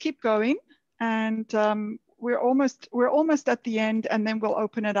I'll just keep going, and we're almost at the end, and then we'll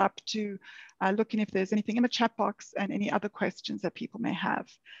open it up to looking if there's anything in the chat box and any other questions that people may have.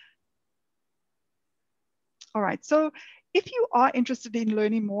 All right, so if you are interested in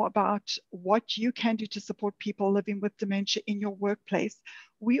learning more about what you can do to support people living with dementia in your workplace,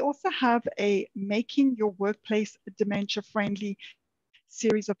 we also have a Making Your Workplace Dementia Friendly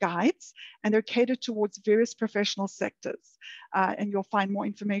series of guides, and they're catered towards various professional sectors. And you'll find more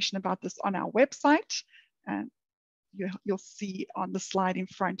information about this on our website. And you'll see on the slide in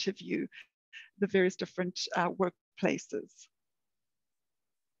front of you the various different workplaces.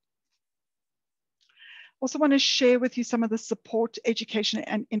 Also want to share with you some of the support, education,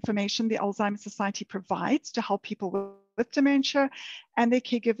 and information the Alzheimer Society provides to help people with dementia and their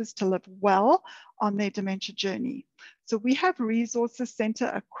caregivers to live well on their dementia journey. So we have resources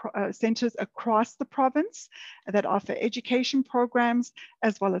centers across the province that offer education programs,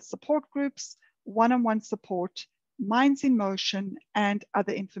 as well as support groups, one-on-one support, Minds in Motion, and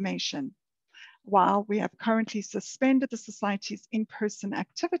other information. While we have currently suspended the Society's in-person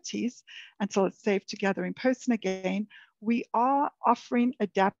activities until it's safe to gather in person again, we are offering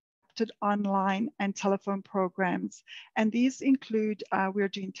adapted online and telephone programs. And these include, we're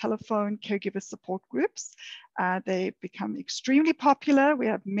doing telephone caregiver support groups. They become extremely popular. We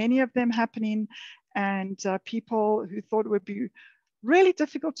have many of them happening, and people who thought it would be really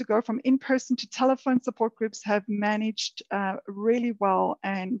difficult to go from in-person to telephone support groups have managed really well,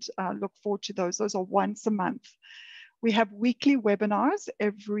 and look forward to those. Those are once a month. We have weekly webinars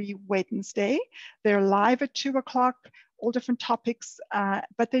every Wednesday. They're live at 2 o'clock, all different topics,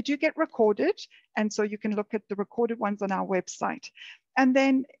 but they do get recorded. And so you can look at the recorded ones on our website. And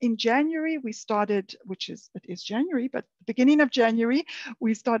then in January, we started, it is January, but beginning of January,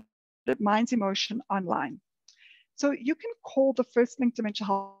 we started Minds in Motion online. So you can call the First Link Dementia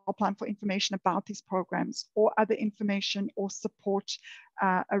Helpline for information about these programs or other information or support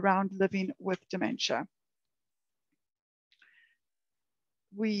around living with dementia.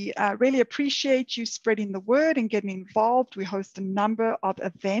 We really appreciate you spreading the word and getting involved. We host a number of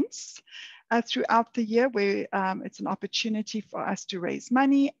events throughout the year where it's an opportunity for us to raise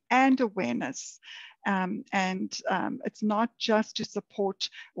money and awareness. It's not just to support,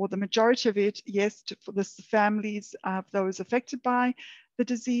 or the majority of it, yes, for the families of those affected by the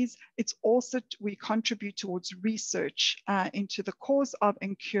disease. It's also, we contribute towards research into the cause of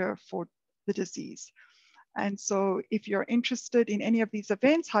and cure for the disease. And so if you're interested in any of these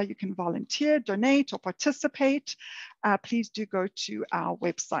events, how you can volunteer, donate, or participate, please do go to our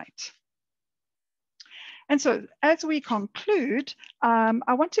website. And so as we conclude,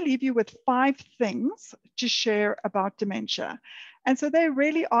 I want to leave you with 5 things to share about dementia. And so they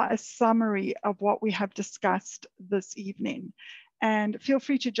really are a summary of what we have discussed this evening. And feel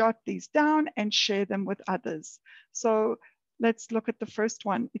free to jot these down and share them with others. So let's look at the first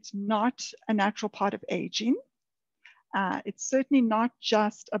one. It's not a natural part of aging. It's certainly not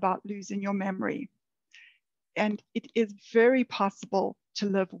just about losing your memory. And it is very possible to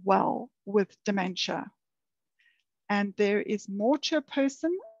live well with dementia. And there is more to a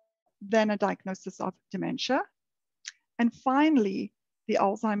person than a diagnosis of dementia. And finally, the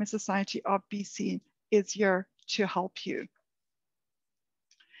Alzheimer Society of BC is here to help you.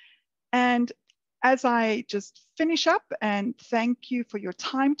 And as I just finish up and thank you for your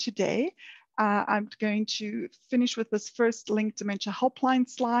time today, I'm going to finish with this first linked dementia helpline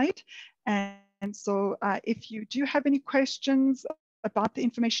slide. And so if you do have any questions about the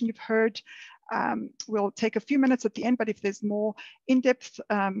information you've heard, we'll take a few minutes at the end, but if there's more in-depth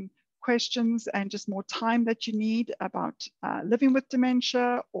questions and just more time that you need about living with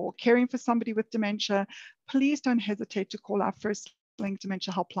dementia or caring for somebody with dementia, please don't hesitate to call our first linked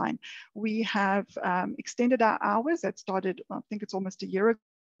dementia helpline. We have extended our hours. That started, I think it's almost a year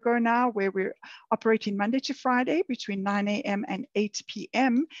ago now, where we're operating Monday to Friday between 9 a.m. and 8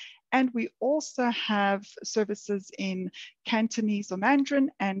 p.m. And we also have services in Cantonese or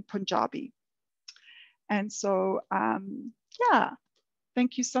Mandarin and Punjabi. And so, yeah,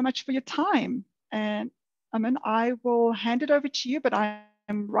 thank you so much for your time. And Amin, I will hand it over to you, but I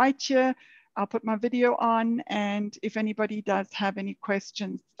am right here. I'll put my video on, and if anybody does have any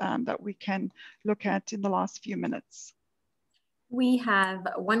questions that we can look at in the last few minutes. We have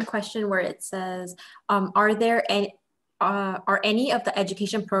one question where it says, are any of the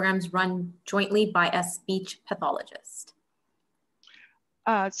education programs run jointly by a speech pathologist?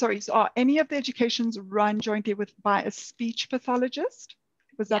 Sorry, so are any of the educations run jointly by a speech pathologist?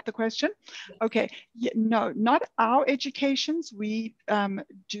 Was that the question? Okay, yeah, no, not our educations. We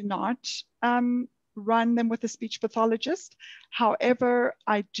do not run them with a speech pathologist. However,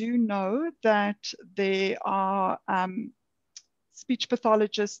 I do know that there are speech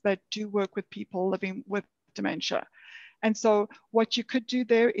pathologists that do work with people living with dementia. And so what you could do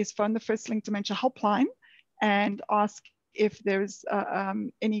there is phone the First Link Dementia helpline and ask if there's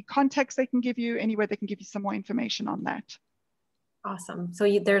any contacts they can give you, any way they can give you some more information on that. Awesome.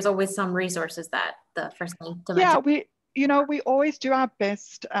 So there's always some resources that the First Link Dementia. Yeah, we always do our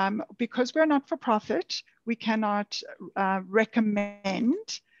best. Because we're not for profit, we cannot recommend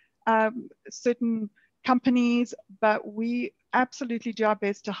certain companies, but we absolutely do our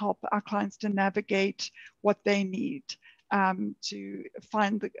best to help our clients to navigate what they need, to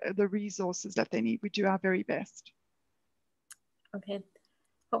find the resources that they need. We do our very best. Okay,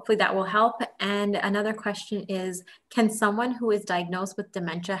 hopefully that will help. And another question is, can someone who is diagnosed with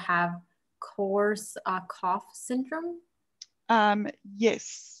dementia have coarse cough syndrome?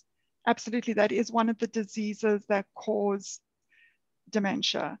 Yes, absolutely. That is one of the diseases that cause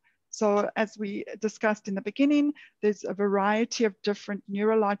dementia. So as we discussed in the beginning, there's a variety of different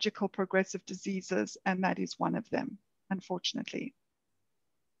neurological progressive diseases, and that is one of them, unfortunately.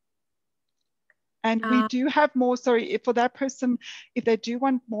 And we do have more, sorry, for that person, if they do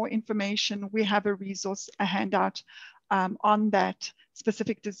want more information, we have a resource, a handout on that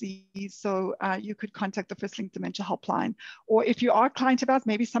specific disease. So you could contact the First Link Dementia helpline. Or if you are a client of ours,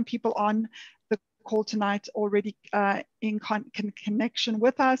 maybe some people on the call tonight already in connection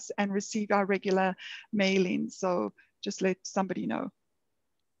with us and receive our regular mailing. So just let somebody know.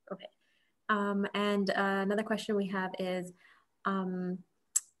 Okay. And another question we have is,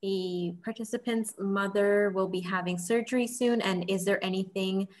 a participant's mother will be having surgery soon, and is there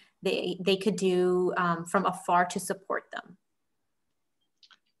anything they could do from afar to support them?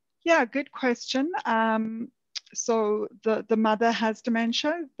 Yeah, good question. So the mother has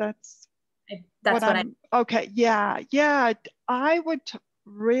dementia. That's what I'm okay. Yeah. I would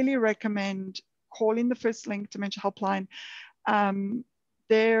really recommend calling the First Link Dementia helpline.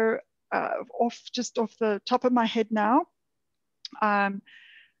 They're just off the top of my head now, Um,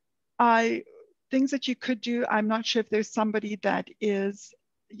 things that you could do, I'm not sure if there's somebody that is,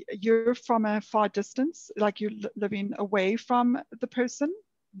 you're from a far distance, like you're living away from the person.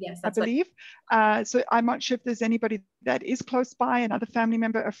 Yes, I that's believe. So I'm not sure if there's anybody that is close by, another family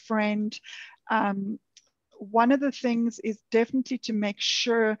member, a friend. One of the things is definitely to make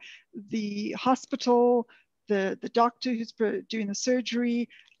sure the hospital, the doctor who's doing the surgery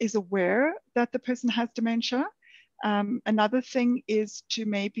is aware that the person has dementia. Another thing is to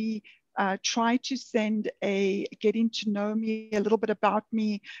maybe try to send a getting to know me, a little bit about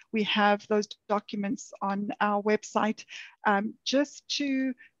me. We have those documents on our website, just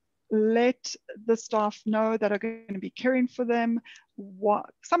to let the staff know that are going to be caring for them, what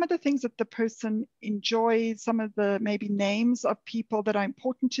some of the things that the person enjoys, some of the maybe names of people that are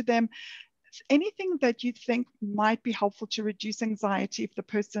important to them, anything that you think might be helpful to reduce anxiety if the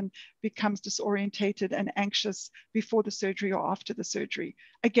person becomes disorientated and anxious before the surgery or after the surgery.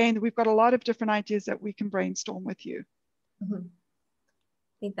 Again, we've got a lot of different ideas that we can brainstorm with you. Mm-hmm.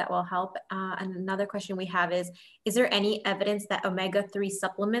 I think that will help. And another question we have is there any evidence that omega-3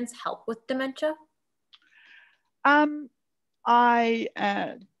 supplements help with dementia? I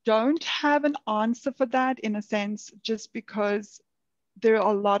don't have an answer for that, in a sense, just because there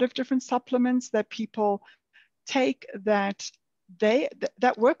are a lot of different supplements that people take that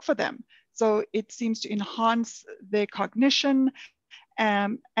work for them. So it seems to enhance their cognition,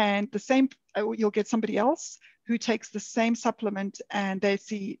 and the same, you'll get somebody else who takes the same supplement and they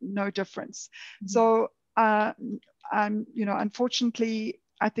see no difference. Mm-hmm. So, unfortunately,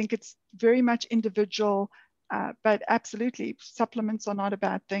 I think it's very much individual, but absolutely, supplements are not a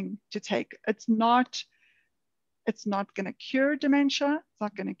bad thing to take. It's not going to cure dementia. It's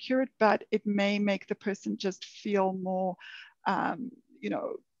not going to cure it, but it may make the person just feel more,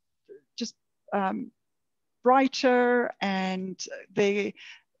 brighter. And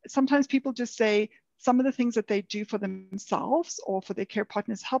sometimes people just say some of the things that they do for themselves or for their care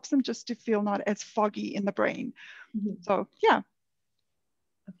partners helps them just to feel not as foggy in the brain. Mm-hmm. So, yeah.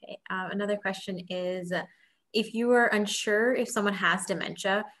 Okay. Another question is, if you are unsure if someone has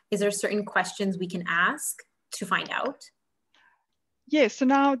dementia, is there certain questions we can ask to find out? Yes. So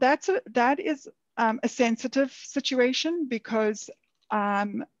now that is a sensitive situation, because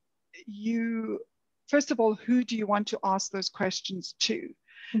first of all, who do you want to ask those questions to?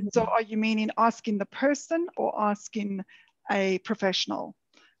 Mm-hmm. So are you meaning asking the person or asking a professional?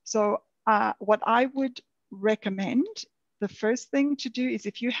 So what I would recommend, the first thing to do is,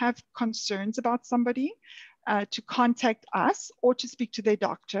 if you have concerns about somebody, to contact us or to speak to their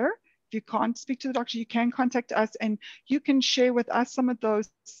doctor. If you can't speak to the doctor, you can contact us, and you can share with us some of those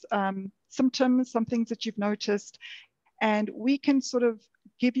symptoms, some things that you've noticed, and we can sort of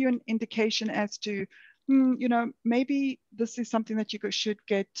give you an indication as to, maybe this is something that you should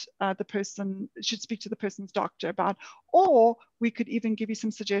should speak to the person's doctor about, or we could even give you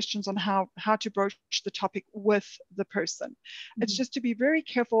some suggestions on how to broach the topic with the person. Mm-hmm. It's just to be very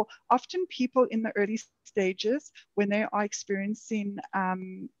careful. Often people in the early stages, when they are experiencing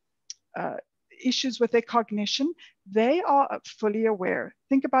issues with their cognition, they are fully aware.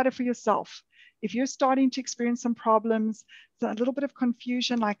 Think about it for yourself. If you're starting to experience some problems, a little bit of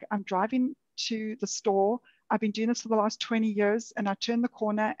confusion, like I'm driving to the store, I've been doing this for the last 20 years, and I turn the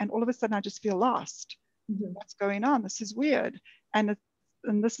corner and all of a sudden I just feel lost. Mm-hmm. What's going on? This is weird. And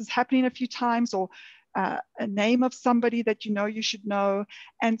this is happening a few times, or a name of somebody that you should know.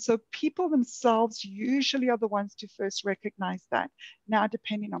 And so people themselves usually are the ones to first recognize that. Now,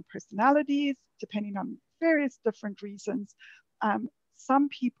 depending on personalities, depending on various different reasons, some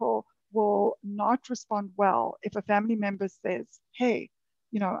people will not respond well if a family member says, hey,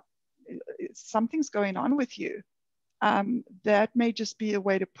 something's going on with you. That may just be a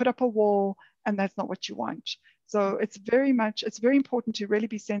way to put up a wall, and that's not what you want. So it's very important to really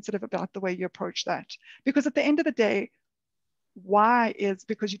be sensitive about the way you approach that. Because at the end of the day, why is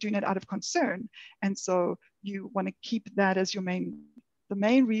because you're doing it out of concern. And so you want to keep that as the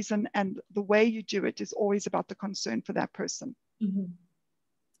main reason, and the way you do it is always about the concern for that person. Mm-hmm.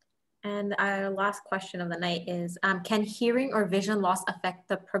 And our last question of the night is, can hearing or vision loss affect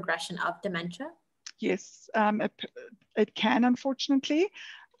the progression of dementia? Yes, it can, unfortunately.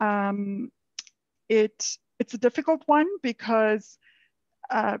 It's a difficult one, because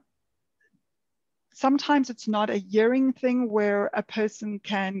sometimes it's not a hearing thing where a person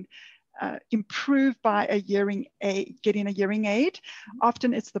can improve by getting a hearing aid.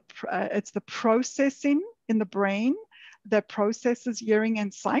 Often it's the processing in the brain that processes hearing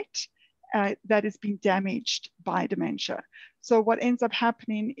and sight that is being damaged by dementia. So what ends up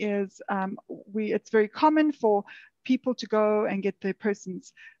happening is it's very common for people to go and get their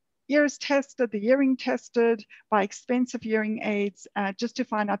person's ears tested, the hearing tested, buy expensive hearing aids, just to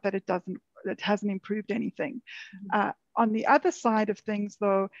find out that it hasn't improved anything. On the other side of things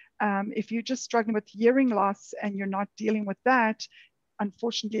though, if you're just struggling with hearing loss and you're not dealing with that,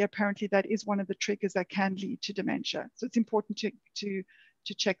 unfortunately, apparently that is one of the triggers that can lead to dementia. So it's important to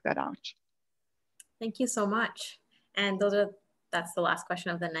check that out. Thank you so much. And that's the last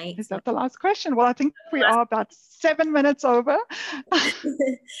question of the night. Is that the last question? Well, I think we are about 7 minutes over.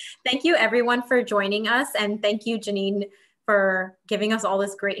 Thank you everyone for joining us. And thank you, Janine, for giving us all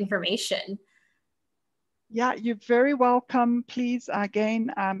this great information. Yeah, you're very welcome. Please,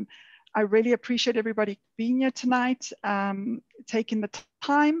 again, I really appreciate everybody being here tonight, taking the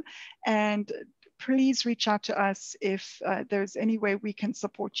time, and please reach out to us if there's any way we can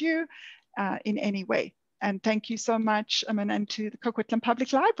support you in any way. And thank you so much, and to the Coquitlam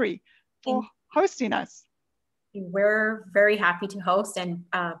Public Library for hosting us. We're very happy to host and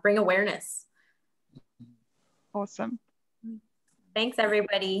bring awareness. Awesome. Thanks,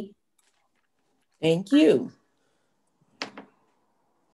 everybody. Thank you.